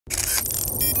Hey,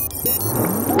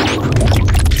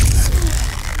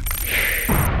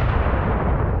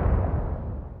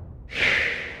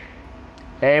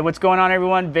 what's going on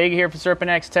everyone? Vega here for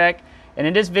SerpentX Tech. And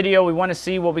in this video, we want to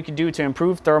see what we can do to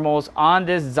improve thermals on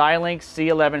this Xilinx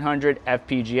C1100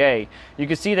 FPGA. You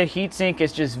can see the heatsink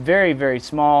is just very, very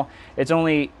small. It's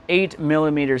only 8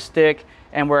 millimeters thick,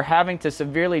 and we're having to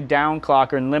severely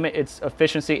downclock and limit its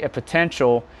efficiency and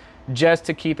potential just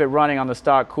to keep it running on the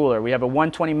stock cooler. We have a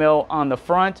 120 mil on the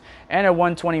front and a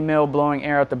 120 mil blowing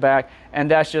air out the back, and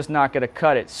that's just not going to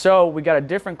cut it. So we got a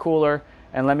different cooler,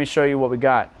 and let me show you what we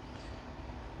got.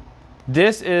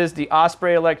 This is the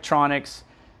Osprey Electronics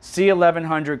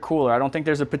C1100 cooler. I don't think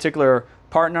there's a particular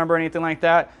part number or anything like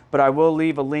that, but I will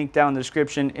leave a link down in the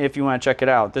description if you want to check it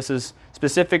out. This is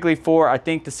specifically for, I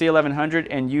think, the C1100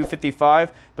 and U55,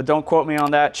 but don't quote me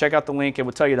on that. Check out the link. It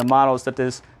will tell you the models that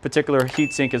this particular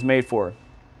heatsink is made for.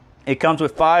 It comes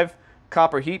with 5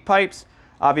 copper heat pipes,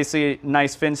 obviously a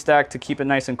nice fin stack to keep it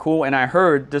nice and cool, and I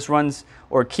heard this runs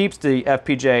or keeps the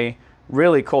FPGA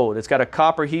really cold. It's got a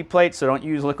copper heat plate, so don't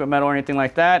use liquid metal or anything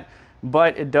like that,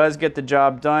 but it does get the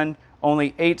job done.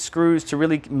 Only 8 screws to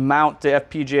really mount the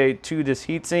FPGA to this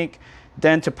heatsink.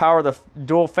 Then to power the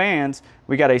dual fans,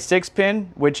 we got a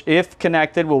 6-pin, which if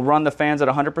connected will run the fans at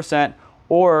 100%,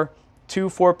 or 2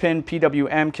 4-pin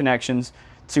PWM connections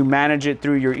to manage it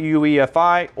through your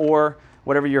UEFI or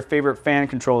whatever your favorite fan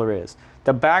controller is.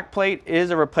 The back plate is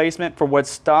a replacement for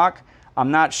what's stock. I'm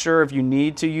not sure if you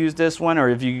need to use this one or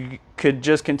if you could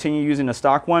just continue using the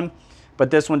stock one,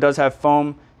 but this one does have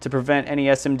foam to prevent any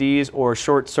SMDs or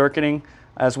short circuiting,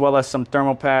 as well as some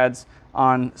thermal pads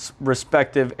on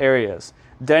respective areas.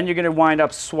 Then you're going to wind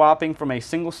up swapping from a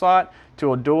single slot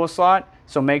to a dual slot,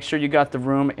 so make sure you got the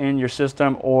room in your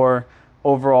system or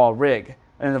overall rig.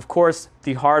 And of course,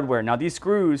 the hardware. Now these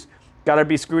screws got to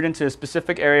be screwed into a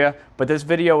specific area, but this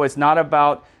video is not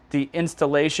about the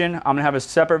installation. I'm gonna have a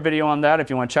separate video on that. If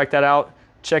you want to check that out,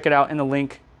 check it out in the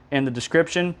link in the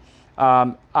description.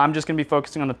 I'm just gonna be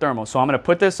focusing on the thermals. So I'm gonna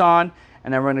put this on,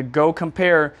 and then we're gonna go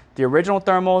compare the original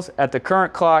thermals at the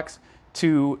current clocks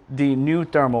to the new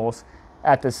thermals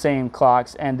at the same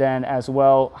clocks, and then as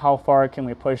well, how far can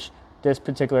we push this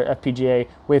particular FPGA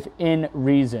within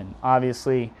reason,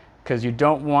 obviously, because you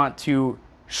don't want to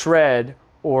shred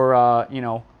or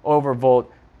overvolt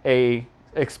a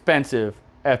expensive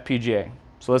FPGA.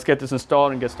 So let's get this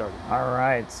installed and get started. All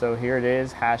right, so here it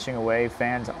is, hashing away.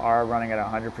 Fans are running at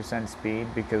 100% speed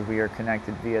because we are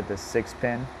connected via the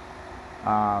 6-pin,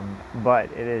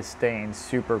 but it is staying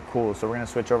super cool. So we're gonna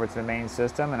switch over to the main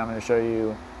system, and I'm gonna show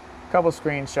you a couple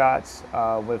screenshots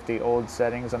with the old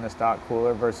settings on the stock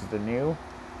cooler versus the new,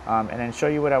 and then show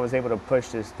you what I was able to push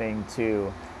this thing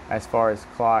to as far as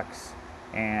clocks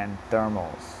and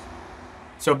thermals.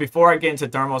 So before I get into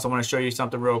thermals, I wanna show you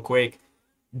something real quick.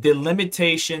 The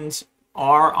limitations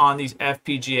are on these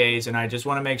FPGAs, and I just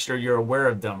want to make sure you're aware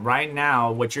of them. Right now,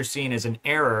 what you're seeing is an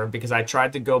error because I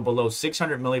tried to go below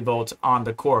 600 millivolts on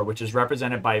the core, which is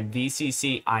represented by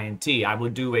VCC INT. I will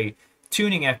do a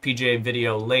tuning FPGA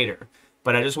video later,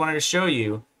 but I just wanted to show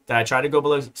you that I tried to go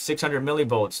below 600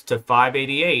 millivolts to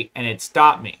 588, and it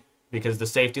stopped me because the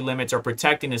safety limits are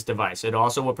protecting this device. It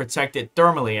also will protect it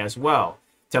thermally as well.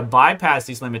 To bypass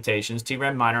these limitations,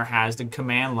 TRED Miner has the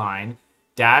command line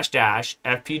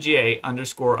 --FPGA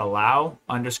 _ allow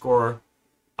 _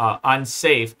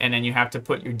 unsafe, and then you have to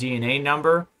put your DNA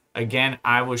number. Again,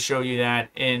 I will show you that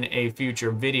in a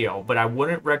future video, but I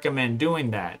wouldn't recommend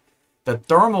doing that. The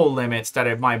thermal limits that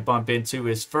it might bump into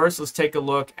is, first, let's take a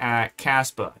look at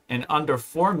Kaspa. In under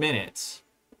 4 minutes,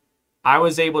 I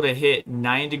was able to hit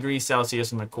 9 degrees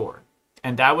Celsius in the core,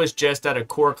 and that was just at a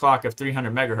core clock of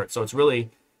 300 megahertz. So it's really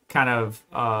kind of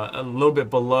a little bit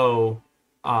below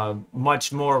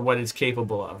much more what it's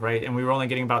capable of, right? And we were only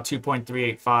getting about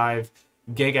 2.385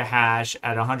 giga hash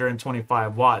at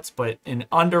 125 watts, but in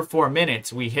under 4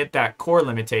 minutes we hit that core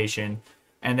limitation.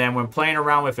 And then when playing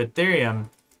around with Ethereum,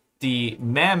 the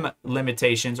mem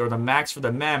limitations, or the max for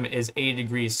the mem, is 80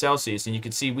 degrees Celsius, and you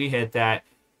can see we hit that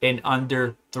in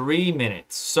under 3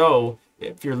 minutes. So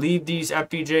if you leave these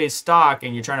FPGAs stock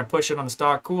and you're trying to push it on the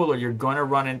stock cooler, you're going to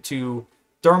run into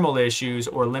thermal issues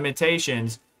or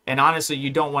limitations. And honestly,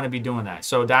 you don't want to be doing that.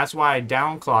 So that's why I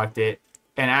downclocked it.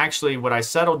 And actually, what I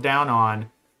settled down on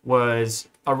was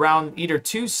around either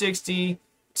 260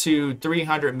 to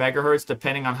 300 megahertz,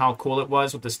 depending on how cool it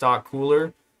was with the stock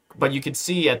cooler. But you could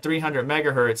see at 300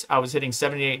 megahertz, I was hitting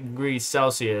 78 degrees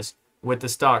Celsius with the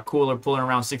stock cooler, pulling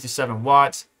around 67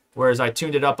 watts. Whereas I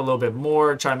tuned it up a little bit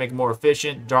more, trying to make it more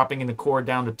efficient, dropping in the core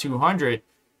down to 200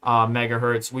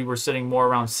 megahertz. We were sitting more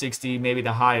around 60, maybe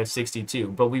the high of 62.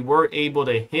 But we were able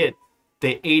to hit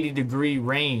the 80-degree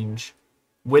range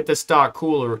with the stock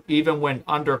cooler, even when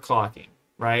underclocking,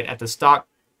 right? At the stock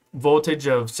voltage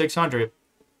of 600,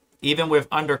 even with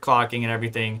underclocking and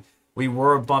everything, we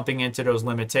were bumping into those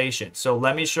limitations. So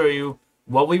let me show you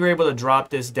what we were able to drop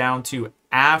this down to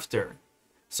after.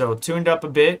 So tuned up a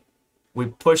bit.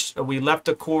 We left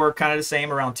the core kind of the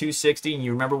same around 260. And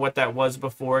you remember what that was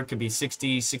before. It could be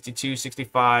 60, 62,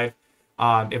 65.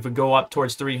 If we go up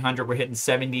towards 300, we're hitting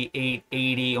 78,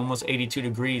 80, almost 82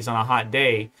 degrees on a hot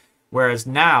day. Whereas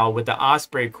now with the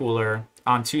Osprey cooler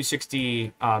on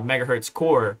 260 megahertz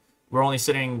core,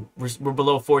 we're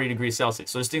below 40 degrees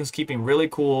Celsius. So this thing's keeping really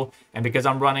cool. And because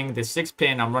I'm running the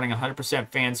 6-pin, I'm running 100%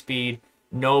 fan speed.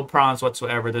 No problems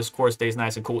whatsoever. This core stays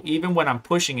nice and cool. Even when I'm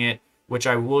pushing it, which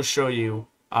I will show you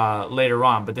later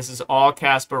on. But this is all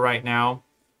Kaspa right now.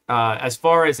 As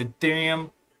far as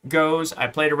Ethereum goes, I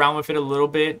played around with it a little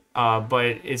bit, but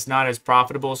it's not as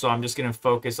profitable. So I'm just going to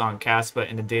focus on Kaspa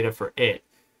and the data for it.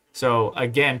 So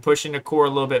again, pushing the core a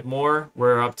little bit more.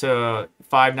 We're up to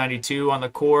 592 on the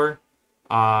core.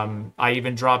 I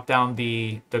even dropped down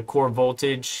the core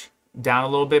voltage down a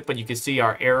little bit, but you can see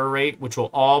our error rate, which will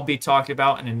all be talked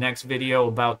about in the next video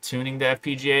about tuning the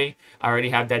FPGA. I already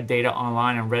have that data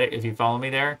online on Reddit if you follow me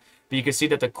there. But you can see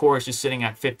that the core is just sitting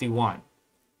at 51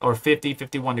 or 50,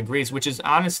 51 degrees, which is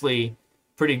honestly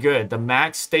pretty good. The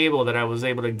max stable that I was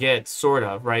able to get, sort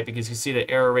of, right? Because you see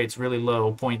the error rate's really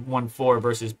low, 0.14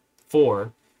 versus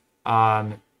 4,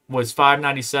 was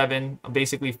 597,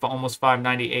 basically almost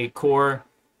 598 core.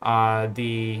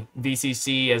 The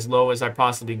VCC as low as I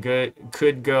possibly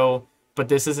could go, but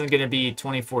this isn't going to be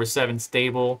 24/7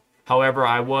 stable. However,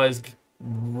 I was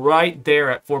right there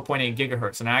at 4.8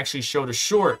 gigahertz, and I actually showed a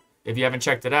short, if you haven't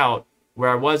checked it out, where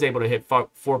I was able to hit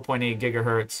 4.8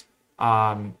 gigahertz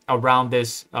around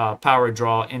this power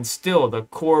draw, and still the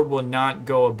core will not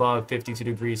go above 52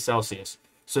 degrees Celsius.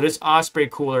 So this Osprey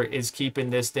cooler is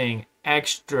keeping this thing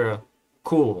extra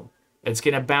cool. It's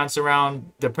going to bounce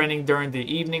around, depending during the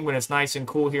evening when it's nice and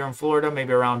cool here in Florida,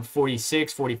 maybe around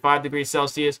 46, 45 degrees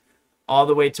Celsius, all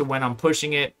the way to when I'm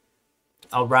pushing it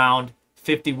around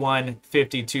 51,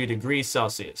 52 degrees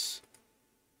Celsius.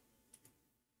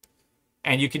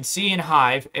 And you can see in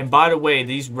Hive, and by the way,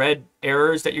 these red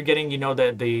errors that you're getting, you know,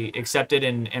 the accepted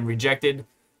and rejected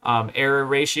error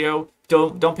ratio,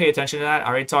 don't pay attention to that. I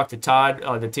already talked to Todd,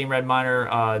 the Team Red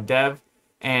Miner dev,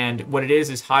 and what it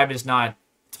is Hive is not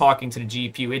talking to the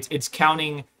GPU. It's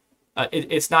counting,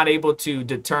 it's not able to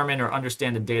determine or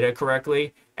understand the data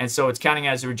correctly, and so it's counting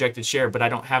as a rejected share, but I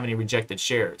don't have any rejected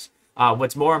shares.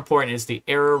 What's more important is the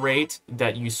error rate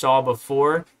that you saw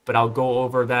before, but I'll go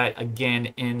over that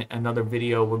again in another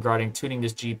video regarding tuning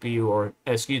this GPU, or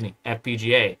excuse me,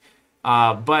 FPGA.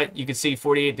 But you can see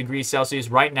 48 degrees Celsius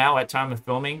right now at time of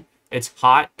filming. It's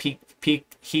hot, peak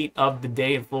heat of the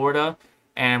day in Florida,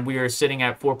 and we are sitting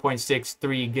at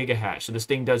 4.63 gigahash. So this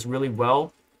thing does really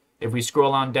well. If we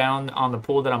scroll on down on the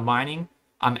pool that I'm mining,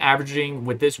 I'm averaging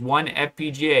with this one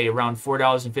FPGA around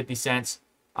 $4.50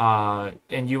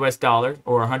 in US dollar,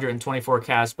 or 124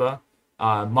 Kaspa.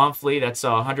 Monthly, that's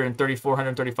 134,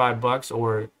 135 bucks,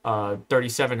 or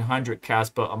 3,700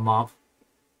 Kaspa a month.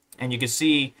 And you can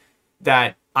see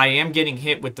that I am getting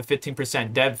hit with the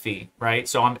 15% dev fee, right?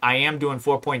 So I am doing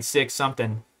 4.6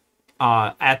 something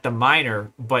at the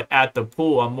miner, but at the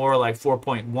pool, I'm more like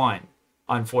 4.1,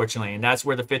 unfortunately. And that's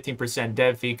where the 15%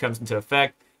 dev fee comes into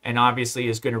effect, and obviously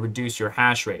is going to reduce your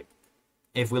hash rate.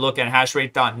 If we look at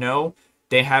hashrate.no,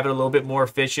 they have it a little bit more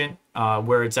efficient,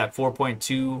 where it's at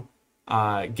 4.2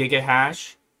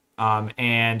 gigahash,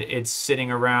 and it's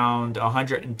sitting around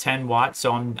 110 watts.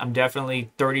 So I'm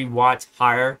definitely 30 watts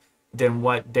higher than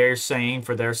what they're saying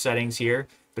for their settings here.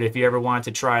 But if you ever want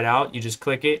to try it out, you just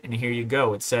click it, and here you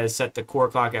go. It says set the core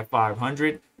clock at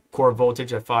 500, core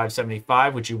voltage at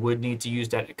 575, which you would need to use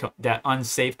that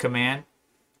unsafe command.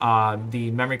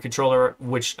 The memory controller,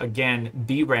 which again,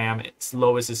 VRAM, its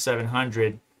lowest is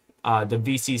 700. The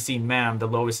VCC MEM, the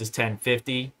lowest is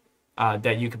 1050.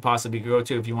 That you could possibly go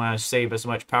to if you want to save as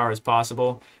much power as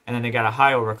possible. And then they got a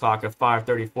high overclock of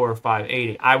 534 or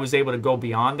 580. I was able to go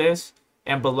beyond this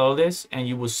and below this, and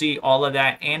you will see all of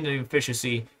that and the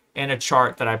efficiency in a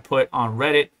chart that I put on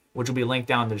Reddit, which will be linked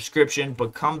down in the description.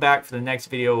 But come back for the next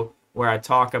video where I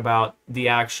talk about the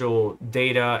actual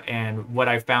data and what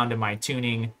I found in my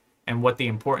tuning and what the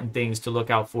important things to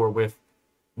look out for with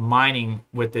mining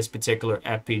with this particular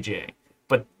FPGA.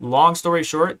 But long story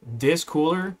short, this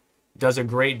cooler does a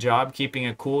great job keeping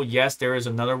it cool. Yes, there is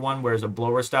another one where it's a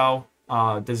blower style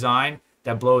design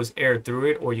that blows air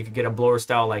through it, or you could get a blower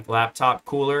style like laptop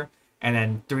cooler and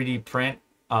then 3D print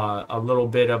a little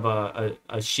bit of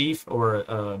a sheath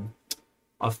or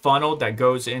a funnel that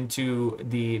goes into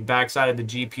the backside of the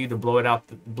GPU to blow it out,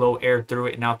 blow air through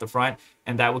it and out the front,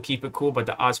 and that will keep it cool. But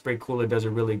the Osprey cooler does a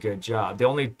really good job. The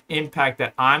only impact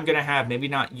that I'm gonna have, maybe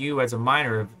not you as a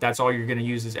miner, if that's all you're gonna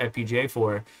use this FPGA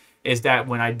for, is that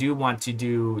when I do want to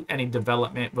do any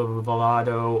development with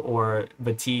Vallado or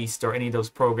Batiste or any of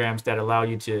those programs that allow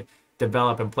you to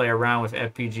develop and play around with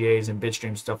FPGAs and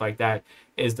bitstream stuff like that,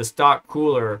 is the stock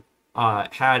cooler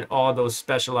had all those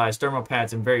specialized thermal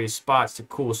pads in various spots to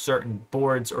cool certain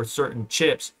boards or certain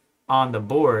chips on the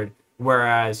board,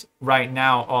 whereas right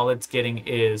now all it's getting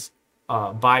is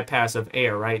bypass of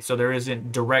air, right? So there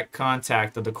isn't direct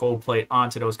contact of the cold plate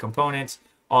onto those components.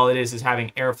 All it is having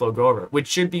airflow go over, which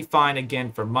should be fine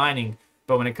again for mining.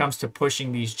 But when it comes to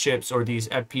pushing these chips or these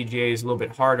FPGAs a little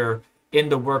bit harder in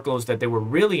the workloads that they were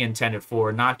really intended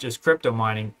for, not just crypto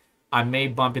mining, I may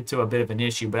bump into a bit of an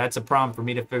issue. But that's a problem for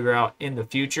me to figure out in the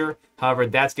future. However,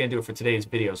 that's going to do it for today's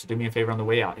video. So do me a favor on the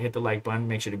way out. Hit the like button.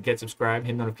 Make sure to get subscribed.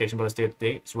 Hit the notification bell to stay up to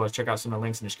date. As well as check out some of the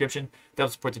links in the description. That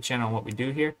helps support the channel and what we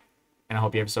do here. And I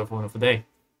hope you have yourself a wonderful day.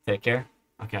 Take care.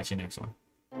 I'll catch you next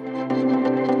one.